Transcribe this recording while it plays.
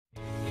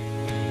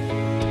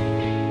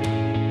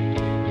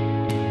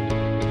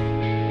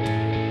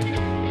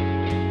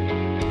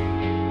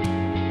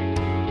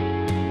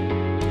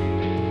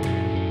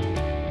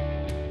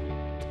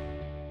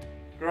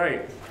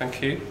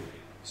Thank you.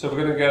 So we're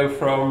going to go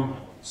from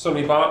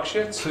sunny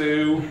Berkshire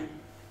to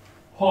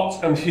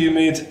hot and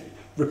humid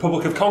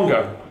Republic of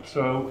Congo.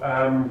 So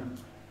I'm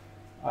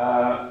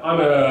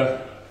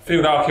a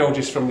field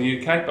archaeologist from the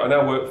UK, but I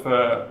now work for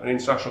an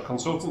international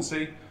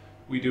consultancy.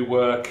 We do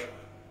work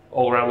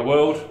all around the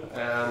world,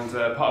 and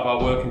part of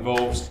our work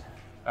involves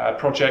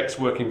projects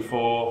working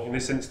for, in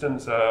this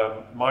instance,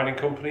 a mining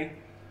company,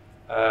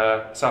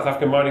 South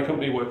African mining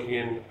company working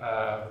in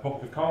the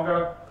Republic of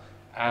Congo.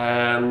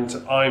 And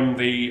I'm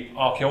the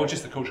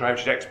archaeologist, the cultural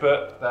heritage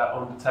expert that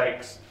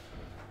undertakes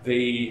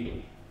the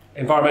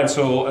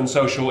environmental and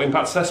social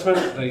impact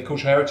assessment, the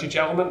cultural heritage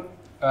element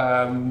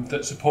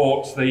that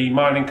supports the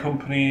mining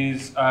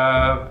company's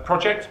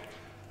project.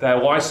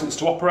 They're licensed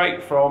to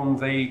operate from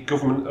the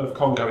government of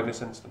Congo in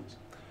this instance.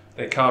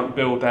 They can't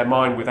build their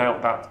mine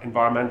without that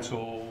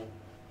environmental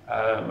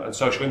and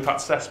social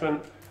impact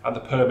assessment and the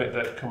permit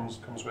that comes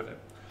with it.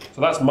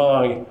 So that's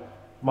my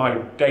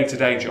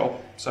day-to-day job.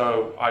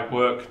 So I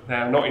work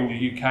now not in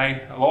the UK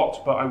a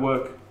lot, but I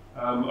work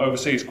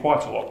overseas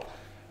quite a lot.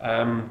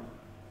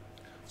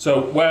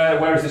 So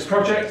where is this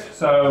project?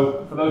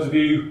 So for those of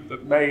you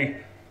that may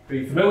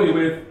be familiar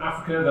with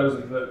Africa, those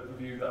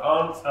of you that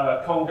aren't,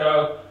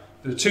 Congo,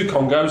 there are two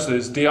Congos.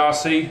 There's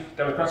DRC,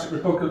 Democratic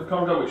Republic of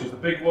Congo, which is the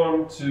big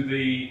one, to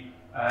the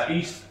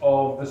east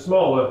of the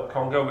smaller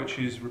Congo, which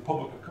is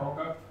Republic of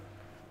Congo.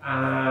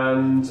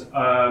 And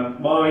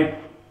my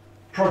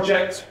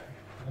project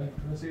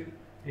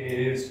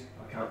is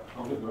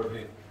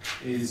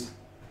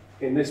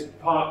in this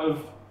part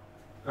of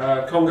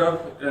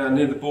Congo,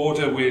 near the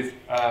border with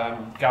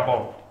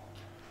Gabon.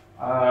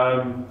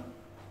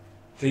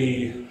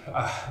 The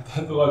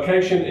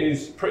location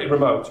is pretty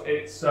remote.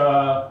 It's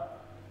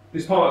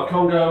this part of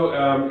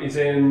Congo is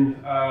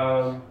in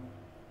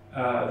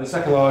the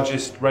second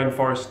largest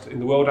rainforest in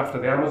the world after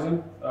the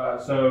Amazon,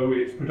 so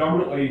it's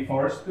predominantly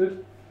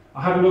forested.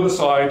 I have another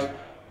slide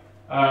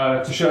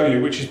to show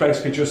you, which is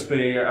basically just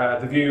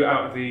the view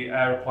out of the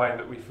aeroplane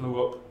that we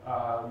flew up.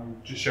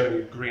 Just showing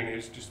you green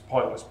is just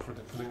pointless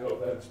putting it up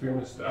there, to be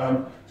honest.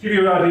 To give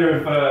you an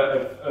idea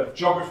of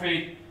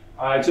geography,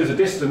 in terms of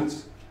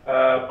distance,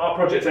 our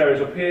project area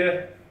is up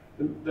here.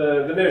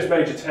 The nearest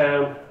major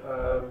town,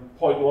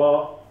 Point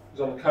Noir, is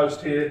on the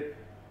coast here.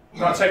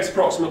 That takes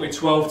approximately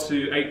 12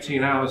 to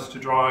 18 hours to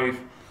drive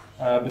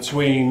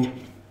between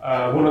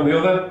one and the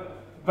other.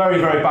 Very,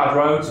 very bad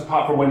roads,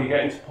 apart from when you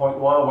get into Point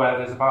Noir, where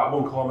there's about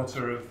 1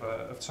 kilometre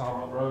of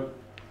tarmac road.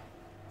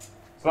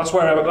 So that's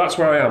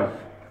where I am.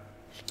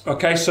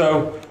 Okay,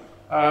 so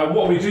what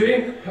are we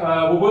doing?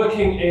 We're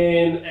working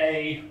in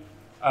a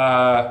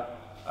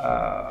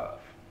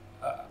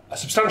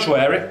substantial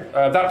area.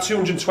 That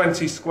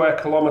 220 square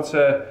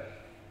kilometre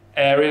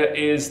area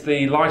is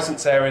the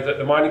licence area that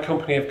the mining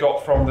company have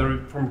got from the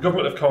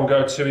government of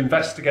Congo to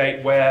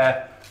investigate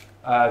where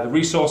the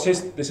resource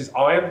is. This is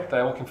iron.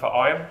 They're looking for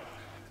iron.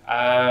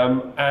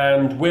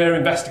 And we're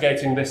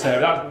investigating this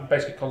area. That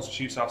basically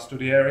constitutes our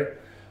study area.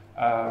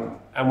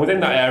 And within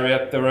that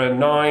area, there are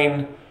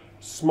 9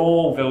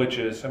 small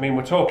villages. I mean,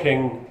 we're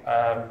talking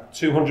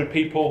 200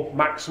 people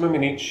maximum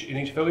in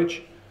each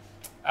village.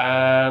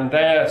 And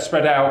they're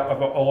spread out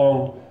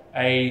along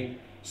a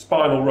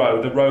spinal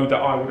road, the road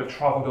that I would have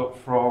travelled up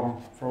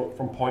from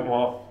Point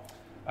Noir.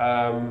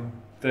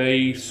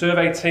 The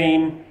survey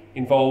team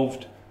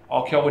involved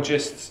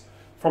archaeologists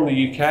from the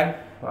UK.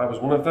 I was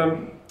one of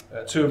them.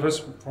 2 of us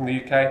from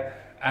the UK,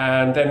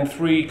 and then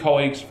 3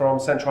 colleagues from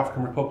Central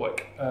African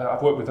Republic.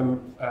 I've worked with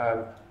them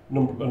a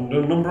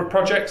number of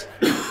projects.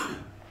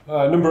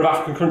 A number of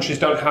African countries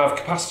don't have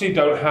capacity,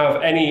 don't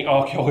have any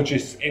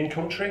archaeologists in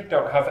country,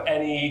 don't have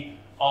any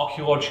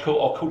archaeological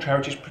or cultural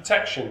heritage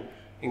protection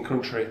in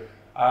country.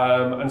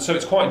 And so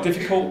it's quite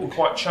difficult and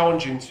quite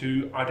challenging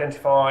to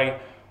identify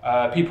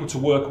people to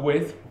work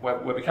with. Where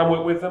we can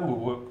work with them,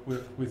 we'll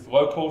work with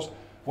locals.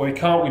 Where we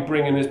can't, we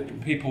bring in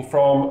people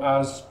from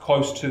as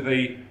close to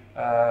the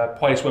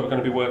place where we're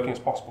going to be working as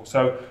possible.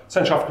 So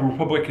Central African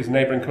Republic is a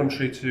neighbouring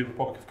country to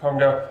Republic of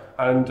Congo,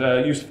 and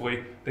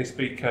usefully they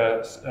speak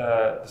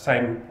the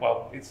same.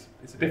 Well, it's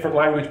a different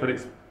language, but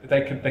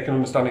they can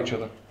understand each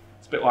other.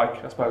 It's a bit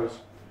like, I suppose,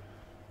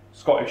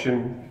 Scottish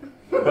and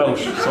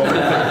Welsh sort of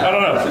thing. I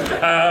don't know.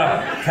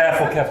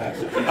 Careful.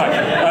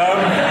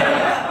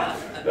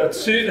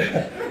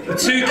 The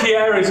two key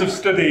areas of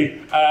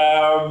study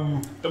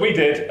that we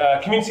did,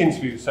 community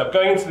interviews. So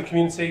going into the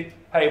community,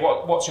 hey,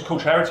 what's your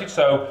cultural heritage?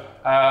 So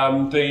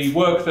the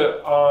work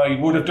that I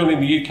would have done in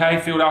the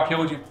UK, field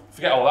archaeology,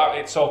 forget all that,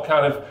 it's all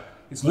kind of,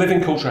 it's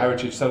living cultural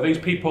heritage. So these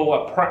people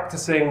are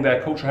practicing their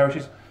cultural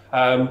heritage.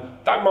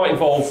 That might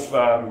involve,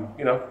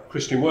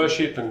 Christian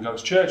worship and going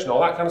to church and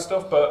all that kind of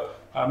stuff, but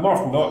more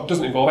often than not, it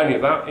doesn't involve any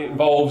of that. It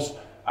involves,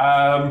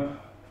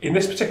 in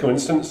this particular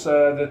instance,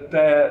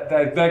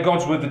 their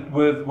gods were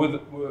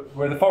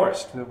the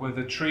forest, were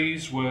the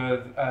trees,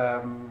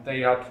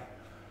 they had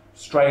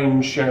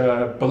strange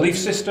belief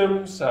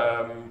systems,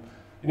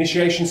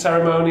 initiation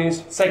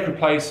ceremonies, sacred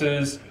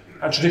places,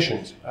 and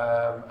traditions.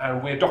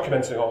 And we're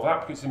documenting all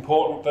that because it's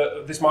important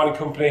that this mining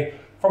company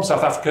from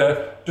South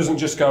Africa doesn't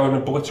just go and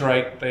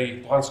obliterate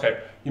the landscape.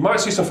 You might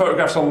see some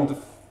photographs on the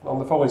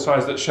following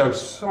slides that show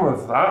some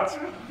of that,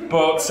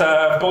 but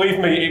believe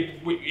me,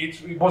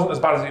 it wasn't as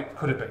bad as it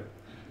could have been.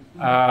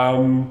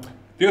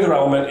 The other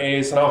element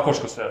is an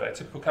archaeological survey,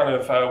 typical kind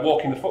of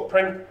walking the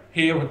footprint.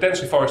 Here we're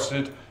densely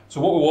forested,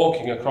 so what we're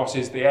walking across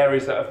is the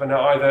areas that have been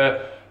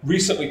either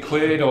recently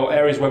cleared or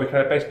areas where we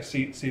can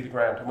basically see the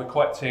ground, and we're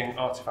collecting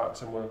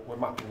artefacts and we're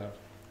mapping those.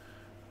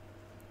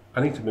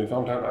 I need to move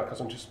on, don't I? Because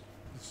I'm just...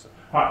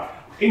 Right,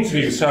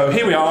 interview. So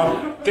here we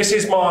are. This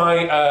is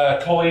my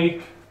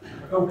colleague.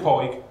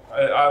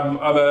 I'm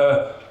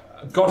a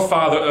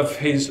godfather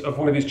of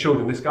one of his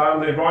children. This guy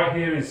on the right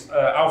here is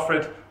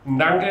Alfred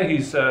Ndanga.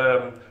 He's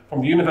from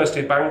the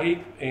University of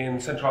Bangui in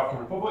Central African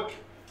Republic,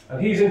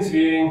 and he's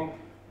interviewing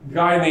the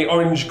guy in the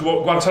orange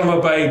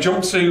Guantanamo Bay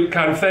jumpsuit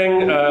kind of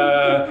thing.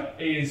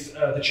 Is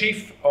the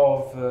chief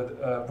of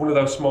one of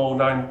those small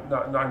nine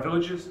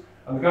villages,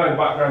 and the guy in the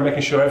background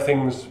making sure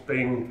everything's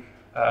being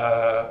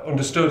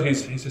understood.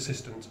 His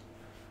assistant.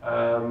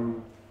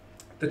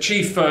 The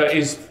chief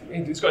he's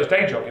got his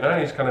day job, you know.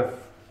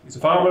 He's a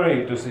farmer.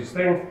 He does his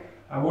thing,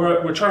 and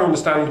we're trying to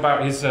understand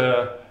about his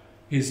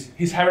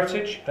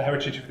heritage, the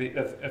heritage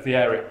of the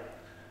area.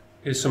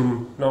 Here's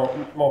some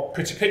more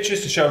pretty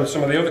pictures to show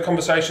some of the other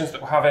conversations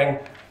that we're having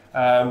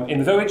in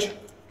the village.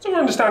 So we're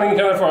understanding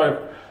kind of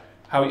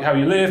how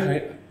you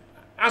live.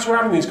 As we're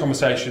having these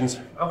conversations,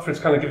 Alfred's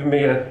kind of giving me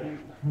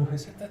he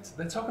said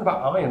they're talking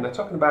about iron. They're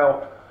talking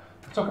about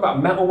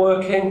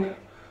metalworking,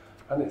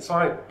 and it's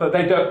like, but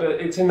they don't.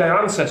 It's in their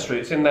ancestry.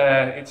 It's in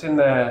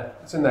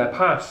their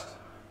past.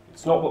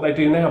 It's not what they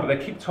do now, but they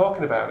keep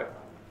talking about it.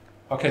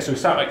 Okay, so we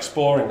start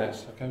exploring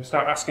this. Okay, we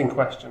start asking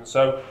questions.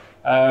 So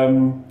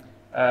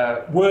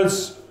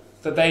words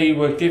that they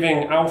were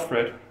giving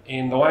Alfred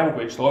in the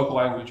language, the local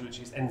language, which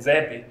is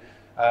Nzebi,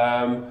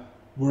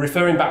 were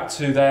referring back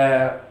to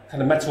their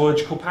kind of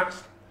metallurgical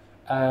past.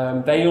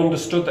 They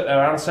understood that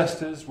their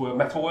ancestors were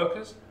metal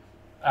workers,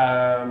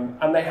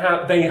 and they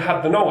had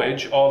the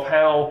knowledge of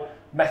how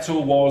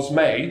metal was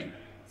made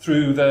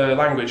through the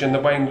language and the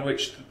way in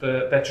which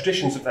their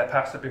traditions of their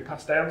past have been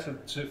passed down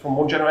from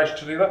one generation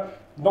to the other.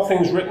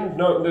 Nothing's written.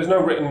 There's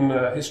no written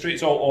history.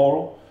 It's all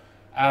oral.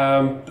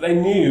 But they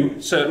knew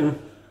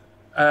certain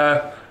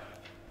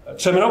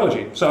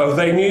terminology. So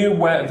they knew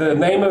where the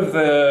name of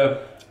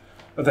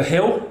the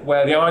hill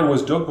where the iron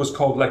was dug was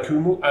called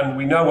Lekumu, and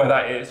we know where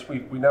that is.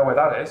 We know where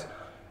that is.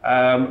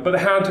 But they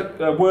had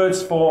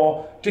words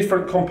for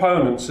different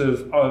components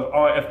of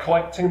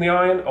collecting the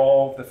iron,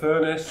 of the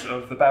furnace,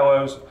 of the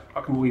bellows. I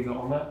can leave it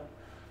on there.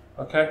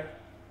 Okay.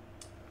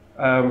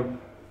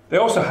 They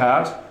also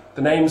had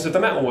the names of the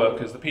metal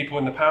workers, the people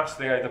in the past,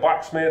 the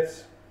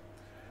blacksmiths,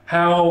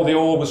 how the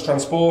ore was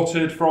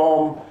transported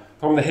from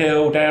the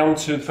hill down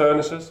to the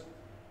furnaces.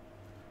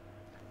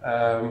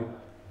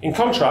 In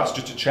contrast,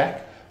 just to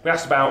check, we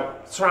asked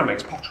about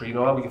ceramics, pottery, you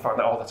know, we can find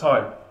that all the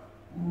time.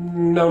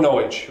 No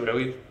knowledge,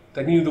 really.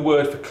 They knew the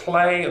word for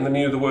clay and they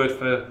knew the word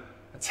for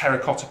a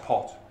terracotta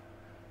pot.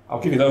 I'll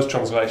give you those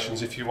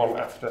translations if you want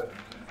after.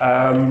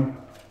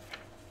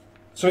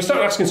 So we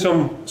started asking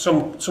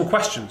some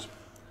questions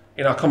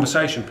in our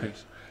conversation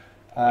piece.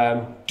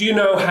 Do you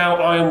know how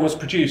iron was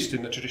produced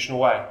in the traditional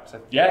way? I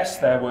said, yes,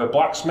 there were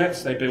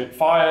blacksmiths. They built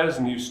fires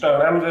and used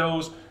stone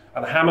anvils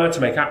and a hammer to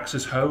make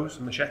axes, hoes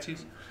and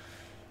machetes.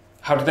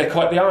 How did they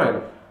collect the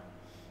iron?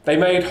 They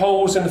made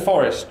holes in the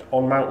forest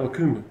on Mount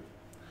Lekumu.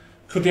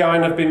 Could the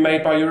iron have been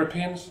made by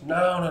Europeans?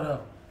 No.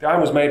 The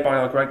iron was made by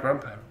our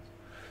great-grandparents.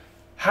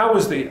 How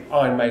was the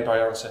iron made by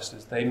our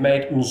ancestors? They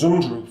made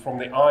nzundru from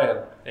the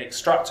iron. They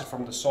extracted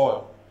from the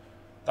soil.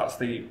 That's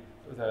the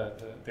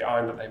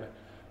iron that they made.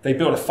 They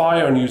built a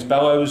fire and used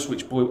bellows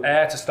which blew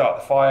air to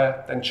start the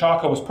fire. Then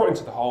charcoal was put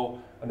into the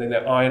hole and then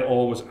the iron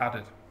ore was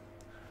added.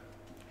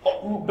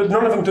 But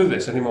none of them do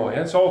this anymore.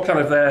 Yeah? It's all kind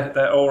of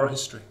their oral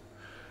history.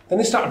 Then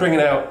they started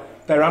bringing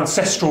out their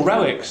ancestral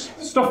relics,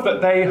 stuff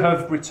that they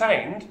have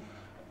retained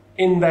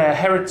in their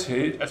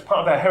heritage, as part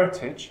of their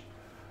heritage.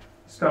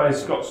 This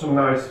guy's got some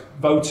nice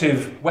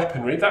votive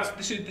weaponry.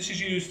 This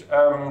is used,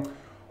 or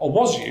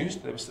was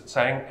used, they were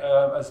saying,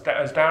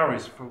 as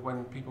dowries for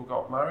when people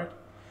got married.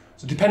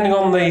 So depending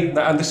on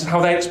and this is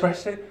how they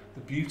express it,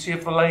 the beauty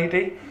of the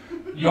lady,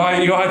 you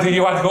either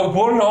got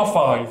 1 or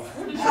 5,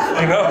 you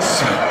know.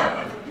 So,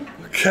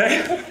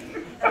 okay.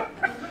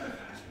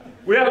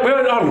 We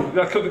went on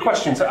the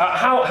questions.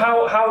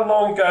 How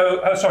long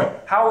ago?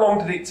 How long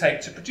did it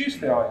take to produce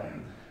the iron?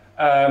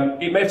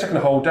 It may have taken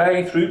a whole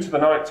day through to the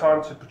night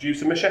time to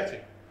produce a machete.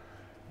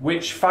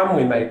 Which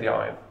family made the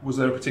iron? Was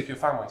there a particular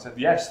family? He said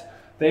yes,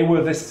 they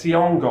were the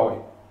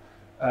Siongoi.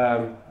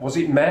 Was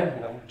it men?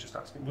 You know, just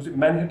asking. Was it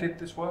men who did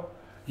this work?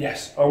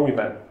 Yes, only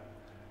men.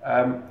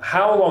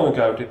 How long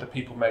ago did the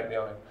people make the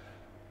iron?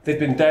 They'd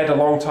been dead a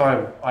long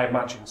time, I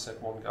imagine,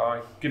 said one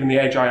guy. Given the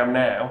age I am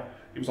now,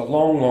 it was a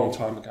long, long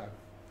time ago.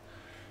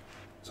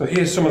 So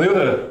here's some of the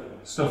other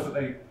stuff that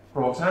they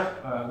brought out.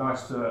 A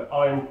nice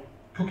iron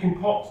cooking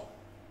pot.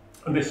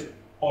 And this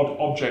odd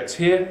object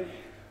here.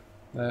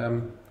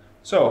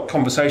 So,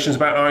 conversations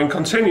about iron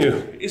continue.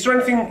 Is there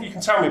anything you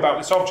can tell me about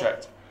this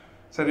object?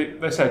 So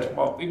they said,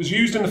 well, it was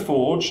used in the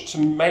forge to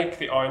make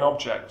the iron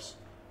objects,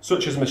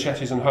 such as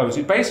machetes and hoes.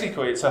 It's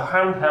a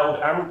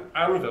handheld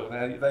anvil.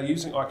 They're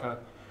using it like a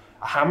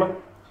hammer.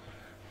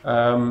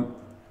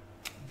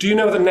 Do you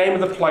know the name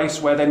of the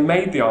place where they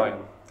made the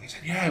iron? They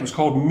said, yeah, it was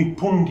called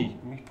Mipoundi.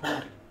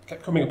 Mipoundi.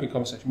 Kept coming up in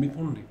conversation.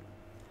 Mipoundi.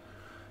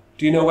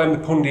 Do you know where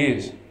Mipoundi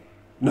is?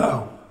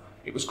 No.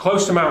 It was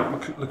close to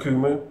Mount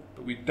Lukumu,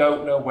 but we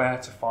don't know where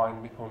to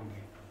find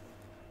Mipoundi.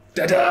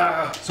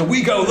 Da-da! So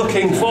we go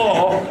looking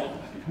for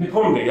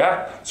Mipoundi,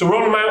 yeah? So we're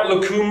on Mount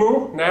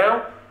Lukumu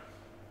now.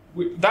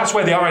 That's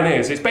where the iron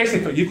is. It's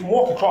basically, you can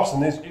walk across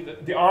and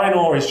the iron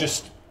ore is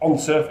just on the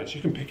surface.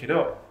 You can pick it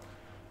up.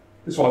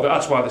 That's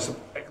why this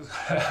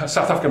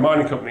South African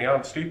mining company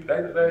aren't stupid.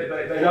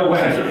 They know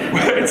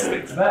where it's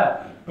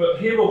there. But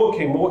here we're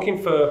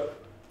looking for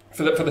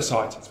the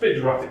site. It's a bit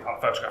dramatic,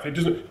 that photograph.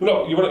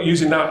 We're not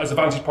using that as a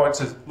vantage point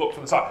to look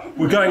for the site.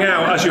 We're going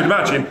out, as you'd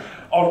imagine,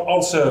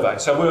 on survey.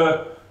 So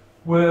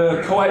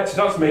we're collecting,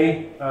 that's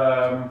me,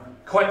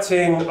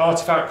 collecting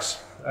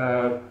artifacts,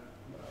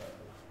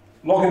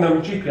 logging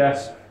them,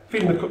 GPS,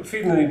 feeding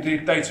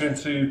the data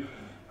into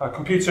a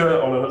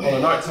computer on a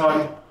night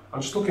time. I'm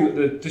just looking at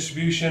the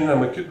distribution,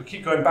 and we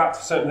keep going back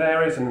to certain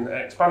areas and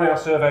expanding our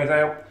surveys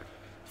out.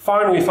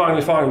 Finally,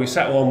 we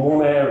settle on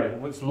one area.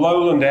 It's a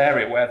lowland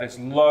area where there's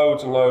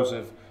loads and loads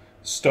of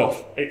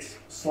stuff. It's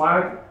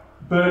slag,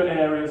 burnt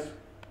areas,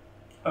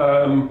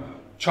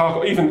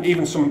 charcoal,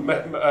 even some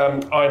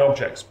iron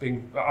objects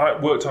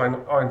worked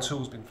iron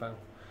tools being found.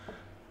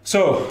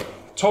 So,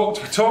 talk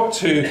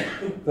to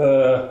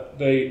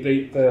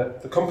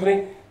the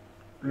company,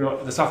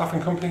 the South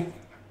African company.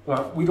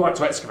 We'd like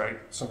to excavate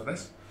some of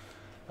this.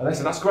 And they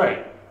said, that's great,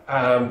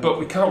 but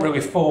we can't really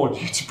afford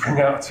you to bring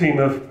out a team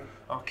of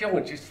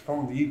archaeologists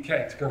from the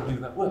UK to go and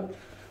do that work.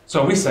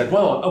 So we said,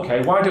 well,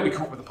 okay, why don't we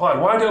come up with a plan?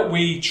 Why don't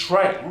we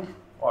train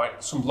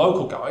some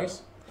local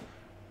guys,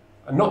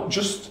 and not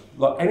just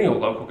any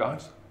old local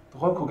guys, the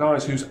local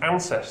guys whose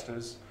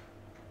ancestors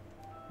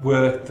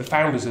were the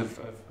founders of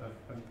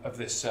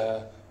this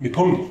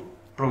Mipoundi.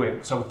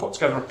 Brilliant. So we put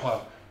together a plan.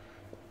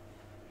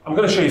 I'm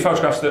going to show you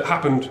photographs that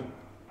happened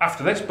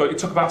after this, but it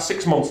took about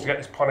 6 months to get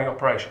this planning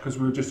operation because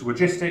we were just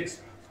logistics.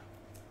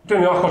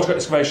 Doing the archaeological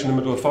excavation in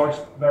the middle of the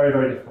forest, very,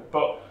 very difficult.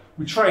 But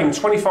we trained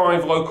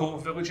 25 local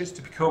villagers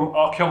to become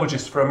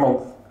archaeologists for a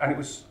month, and it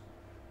was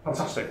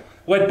fantastic.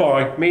 Led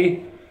by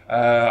me,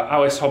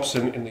 Alice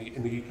Hobson in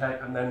the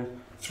UK, and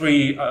then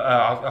three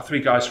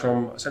guys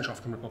from Central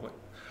African Republic.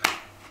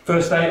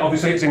 First day,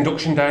 obviously, it's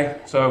induction day,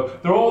 so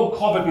they're all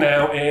covered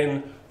now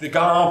in the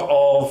garb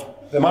of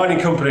the mining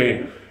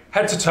company,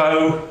 head to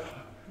toe.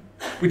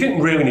 We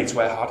didn't really need to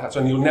wear hard hats,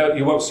 and you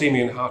won't see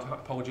me in hard hat.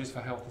 Apologies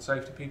for health and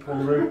safety people in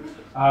the room.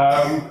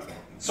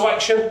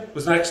 Selection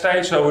was the next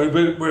stage, so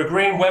we're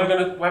agreeing where we're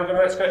going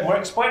to excavate, and we're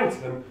explaining to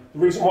them the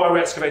reason why we're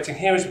excavating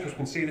here is because we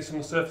can see this on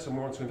the surface and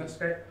we want to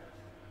investigate.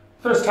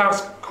 First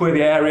task, clear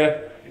the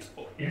area.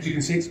 As you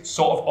can see, it's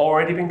sort of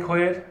already been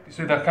cleared. You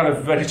see that kind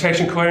of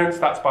vegetation clearance?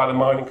 That's by the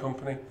mining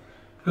company.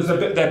 Because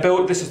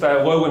this is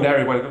their lowland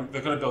area where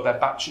they're going to build their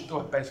batch,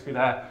 basically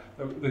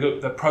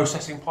their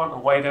processing plant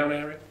and weigh down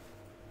area.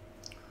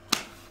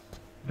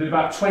 Did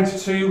about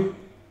 22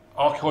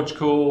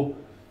 archaeological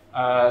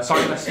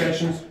site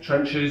investigations,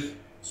 trenches,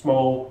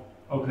 small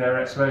open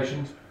area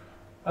excavations.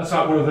 That's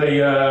like one of the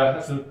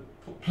that's the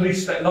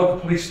local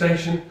police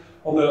station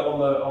on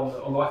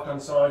the left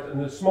hand side, and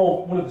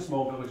one of the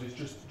small villages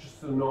just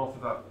to the north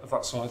of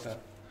that side there.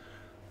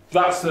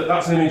 That's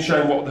an image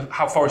showing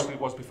how forested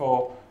it was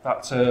before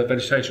that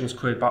vegetation was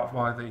cleared back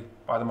by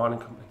the mining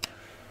company.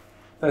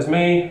 There's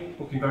me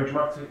looking very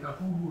dramatic.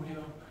 Ooh, you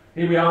know.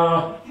 Here we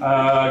are,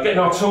 getting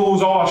our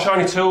tools, all our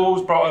shiny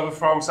tools, brought over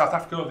from South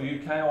Africa or the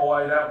UK, all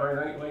laid out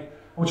very neatly. And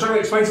we're trying to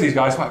explain to these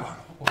guys, like,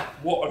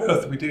 what on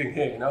earth are we doing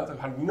here? You know, they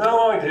had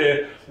no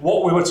idea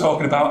what we were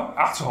talking about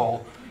at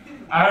all,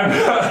 and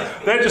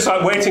they're just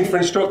like waiting for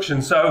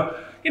instructions. So,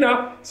 you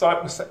know,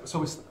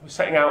 we're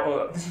setting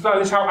out. This is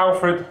how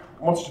Alfred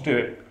wants to do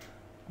it: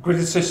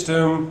 gridded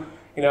system,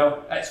 you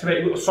know,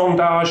 excavate little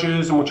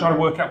sondages, and we're trying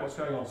to work out what's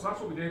going on. So that's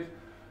what we did.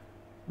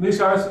 And these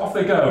guys, off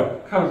they go.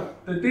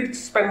 They did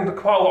spend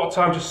quite a lot of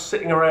time just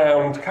sitting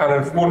around, kind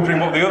of wondering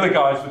what the other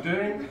guys were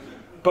doing.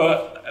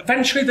 But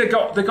eventually they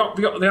got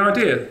the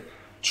idea.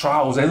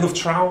 Trowels, they love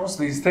trowels,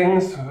 these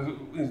things,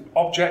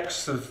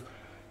 objects of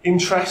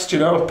interest, you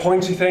know,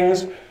 pointy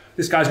things.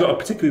 This guy's got a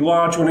particularly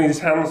large one in his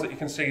hands that you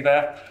can see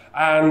there.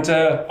 And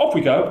off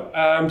we go,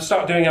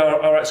 start doing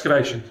our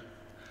excavation.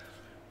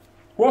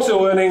 We're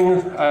also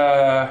learning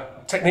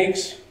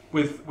techniques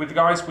with the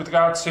guys with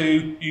regard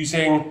to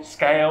using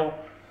scale,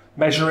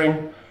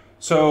 measuring.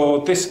 So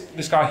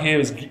this guy here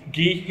is Guy.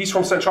 He's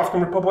from Central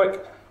African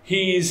Republic.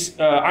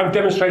 I've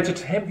demonstrated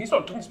to him, he's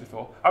not done this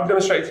before, I've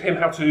demonstrated to him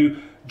how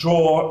to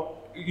draw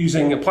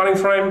using a planning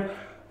frame,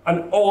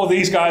 and all of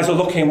these guys are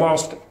looking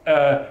whilst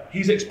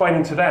he's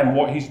explaining to them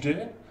what he's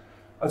doing.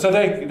 And so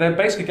they're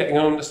basically getting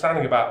an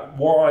understanding about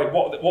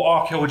what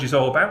archaeology is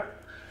all about.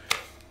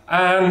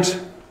 And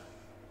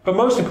But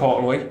most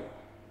importantly,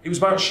 it was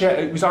about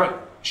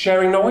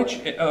sharing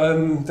knowledge. They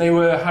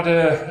had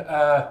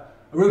a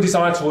real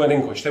desire to learn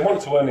English. They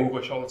wanted to learn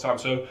English all the time.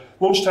 So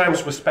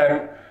lunchtimes were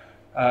spent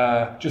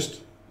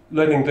just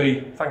learning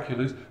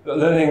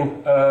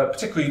learning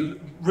particularly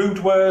rude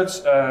words,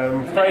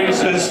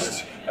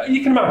 phrases.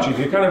 You can imagine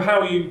kind of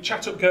how you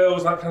chat up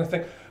girls, that kind of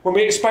thing. When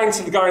we explained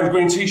to the guy in the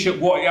green t-shirt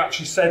what he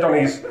actually said on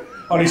his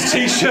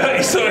t-shirt,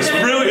 he thought it was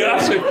brilliant.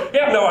 Actually, he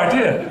had no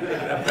idea.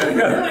 There you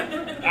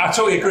go. I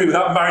totally agree with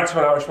that. I'm married to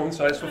an Irish woman,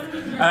 so it's fun.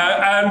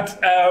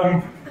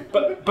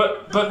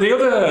 But the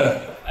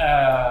other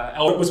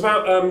element was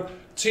about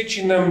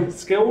teaching them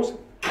skills.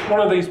 None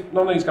of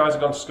these guys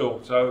had gone to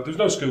school, so there's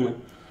no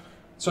schooling.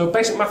 So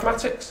basic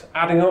mathematics,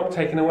 adding up,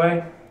 taking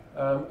away.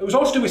 It was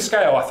all to do with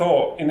scale, I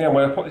thought, in the end,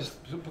 when I put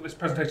this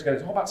presentation together.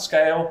 It's all about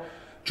scale,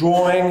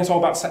 drawing, it's all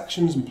about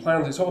sections and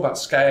plans, it's all about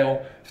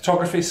scale,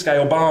 photography,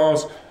 scale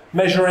bars,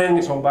 measuring,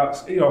 it's all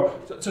about, you know,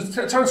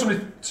 telling somebody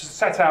to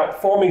set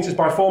out 4 meters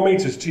by 4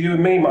 meters to you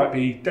and me might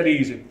be dead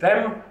easy.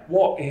 Them,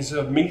 what is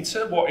a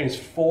meter? What is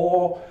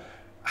 4?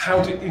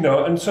 How do you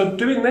know? And so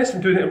doing this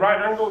and doing it at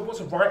right angle, what's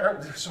a right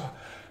angle?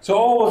 So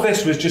all of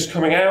this was just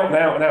coming out and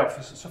out and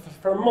out. So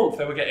for a month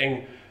they were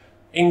getting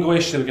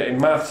English, they were getting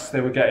maths,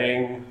 they were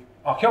getting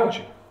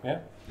archaeology. Yeah.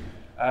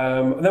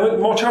 And then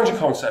more challenging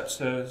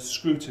concepts,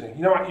 scrutiny.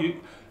 You know,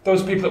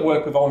 those people that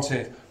work with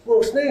volunteers. Well,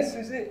 what's this?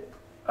 Is it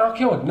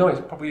archaeology? No,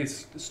 it probably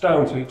is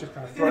stone, so you just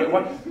kind of throw it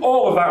away.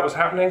 All of that was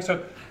happening.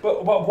 So,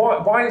 but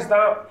why is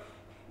that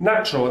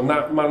natural and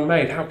that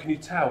man-made? How can you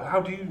tell? How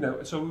do you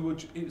know? So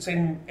it's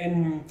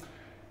in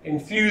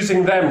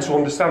infusing them to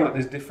understand that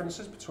there's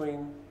differences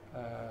between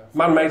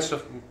man-made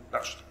stuff and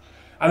natural stuff.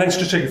 And then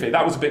stratigraphy.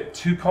 That was a bit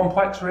too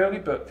complex, really,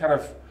 but kind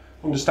of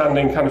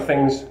understanding kind of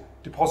things,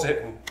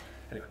 deposit and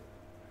anyway.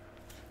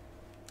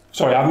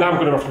 Sorry, I'm now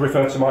going to have to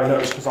refer to my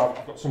notes because I've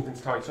got something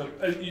to tell you. So,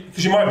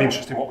 because you might be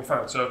interested in what we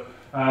found. So,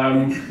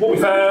 what we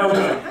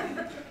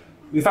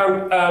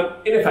found,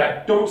 in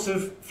effect, dumps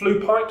of flue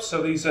pipes.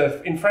 So these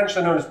are, in French,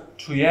 they're known as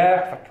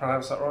tuyères, if I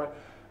pronounce that right.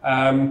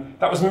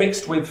 That was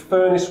mixed with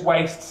furnace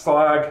waste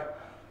slag,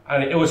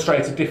 and it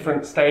illustrated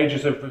different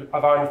stages of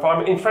iron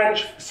refinement. In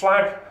French,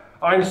 slag,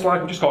 iron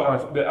slag, we've just got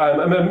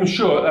iron. I'm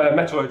sure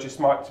metallurgists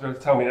might be able to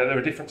tell me that there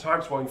are different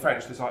types. Well, in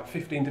French, there's like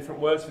 15 different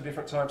words for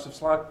different types of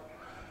slag.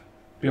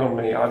 Beyond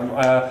me.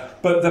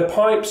 But the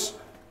pipes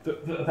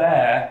that are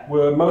there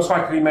were most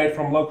likely made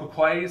from local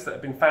clays that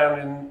had been found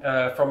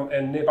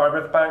in nearby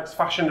riverbanks,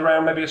 fashioned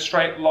around maybe a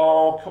straight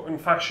log, cut and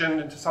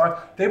fashioned into size.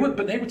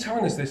 But they were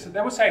telling us this.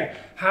 They were saying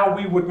how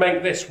we would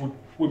make this.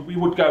 We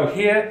would go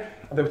here,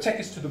 and they would take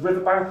us to the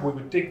riverbank, and we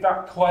would dig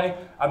that clay,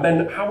 and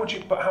then how would you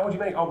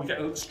make? Oh, we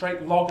get a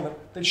straight log, and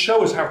they'd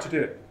show us how to do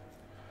it.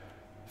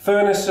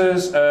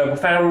 Furnaces were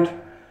found.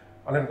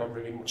 I never got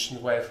really much in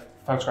the way of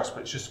photographs,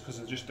 but it's just because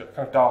they're just kind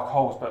of dark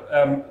holes. But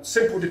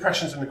simple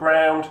depressions in the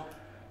ground.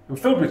 They were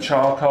filled with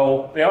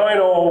charcoal. The iron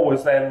ore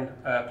was then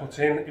put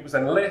in. It was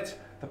then lit.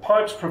 The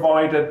pipes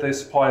provided the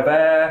supply of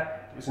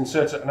air. It was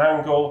inserted at an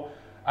angle.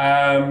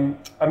 And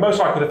most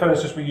likely the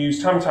furnaces were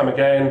used time and time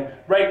again,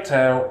 raked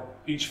out,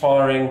 each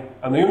firing,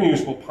 and the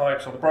unusable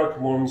pipes, or the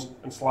broken ones,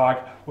 and slag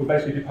were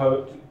basically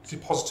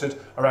deposited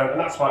around. And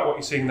that's like what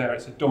you're seeing there.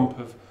 It's a dump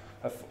of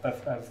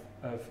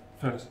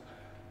furnace.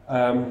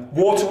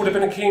 Water would have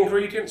been a key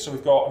ingredient, so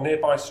we've got a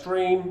nearby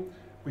stream.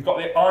 We've got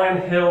the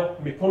Iron Hill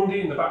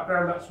Mipoundi in the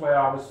background. That's where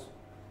I was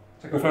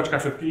taking a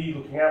photograph of Guy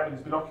looking out with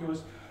his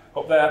binoculars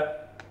up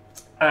there.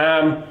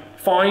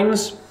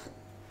 Finds.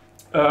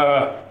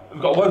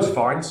 We've got loads of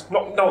finds.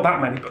 Not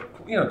that many, but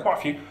you know, quite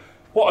a few.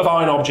 What of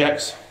iron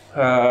objects?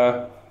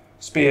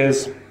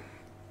 Spears,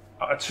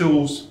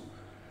 tools,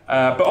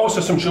 but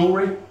also some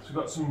jewellery. So we've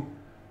got some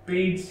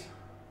beads,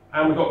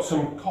 and we've got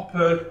some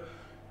copper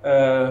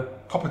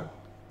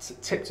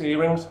tipped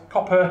earrings.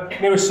 Copper,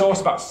 nearest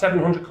source about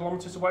 700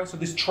 kilometres away. So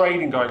there's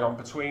trading going on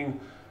between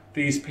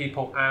these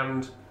people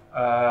and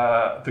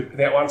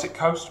the Atlantic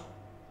coast.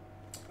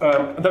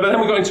 But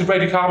then we got into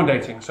radiocarbon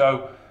dating.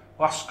 So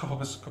last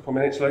couple of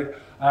minutes, Luke.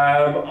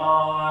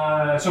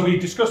 So we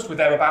discussed with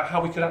them about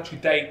how we could actually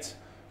date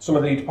some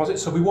of the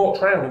deposits. So we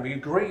walked around and we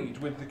agreed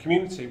with the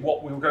community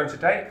what we were going to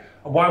date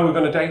and why we were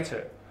going to date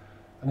it.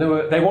 And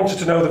they wanted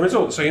to know the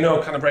results. So you know,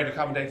 kind of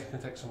radiocarbon dating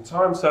can take some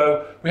time.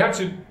 So we had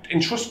to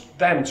entrust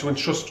them to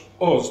entrust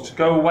us to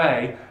go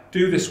away,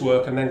 do this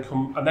work, and then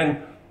come and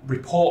then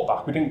report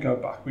back. We didn't go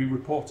back. We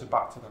reported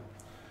back to them.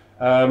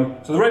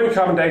 So the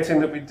radiocarbon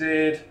dating that we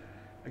did,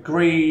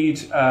 agreed.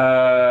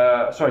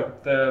 The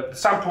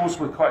samples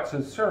were quite.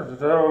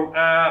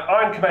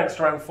 Iron commenced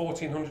around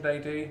 1400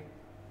 AD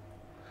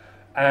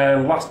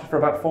and lasted for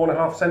about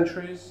 4.5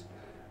 centuries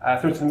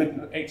through to the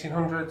mid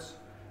 1800s.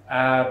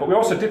 But we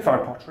also did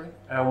find pottery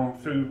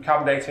through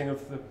carbon dating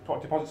of the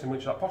deposits in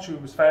which that pottery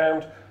was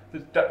found.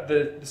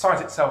 The site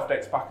itself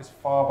dates back as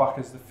far back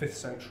as the 5th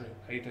century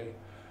AD.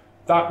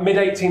 That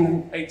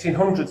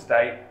mid-1800s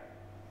date,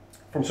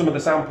 from some of the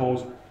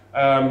samples,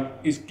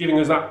 is giving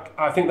us that,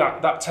 I think,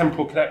 that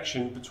temporal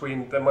connection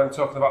between them when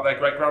talking about their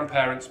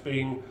great-grandparents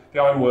being the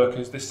iron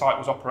workers. This site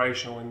was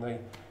operational in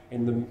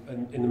in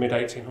the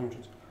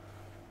mid-1800s.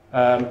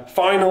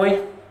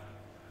 Finally,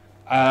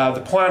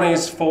 the plan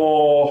is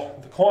for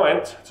the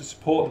client to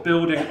support the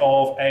building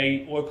of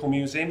a local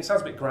museum. It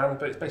sounds a bit grand,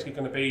 but it's basically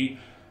going to be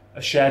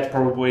a shed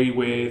probably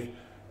with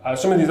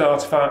some of these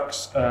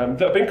artefacts that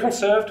have been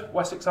conserved.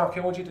 Wessex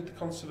Archaeology did the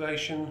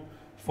conservation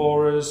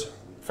for us,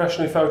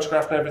 professionally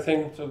photographed and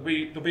everything. So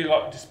there'll be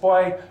like a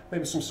display,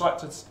 maybe some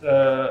selected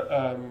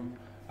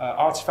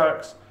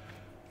artefacts,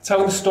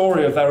 telling the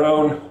story of their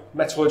own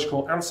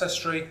metallurgical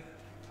ancestry,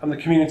 and the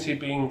community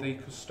being the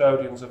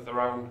custodians of their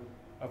own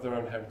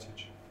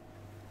heritage.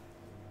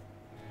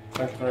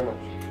 Thank you very much.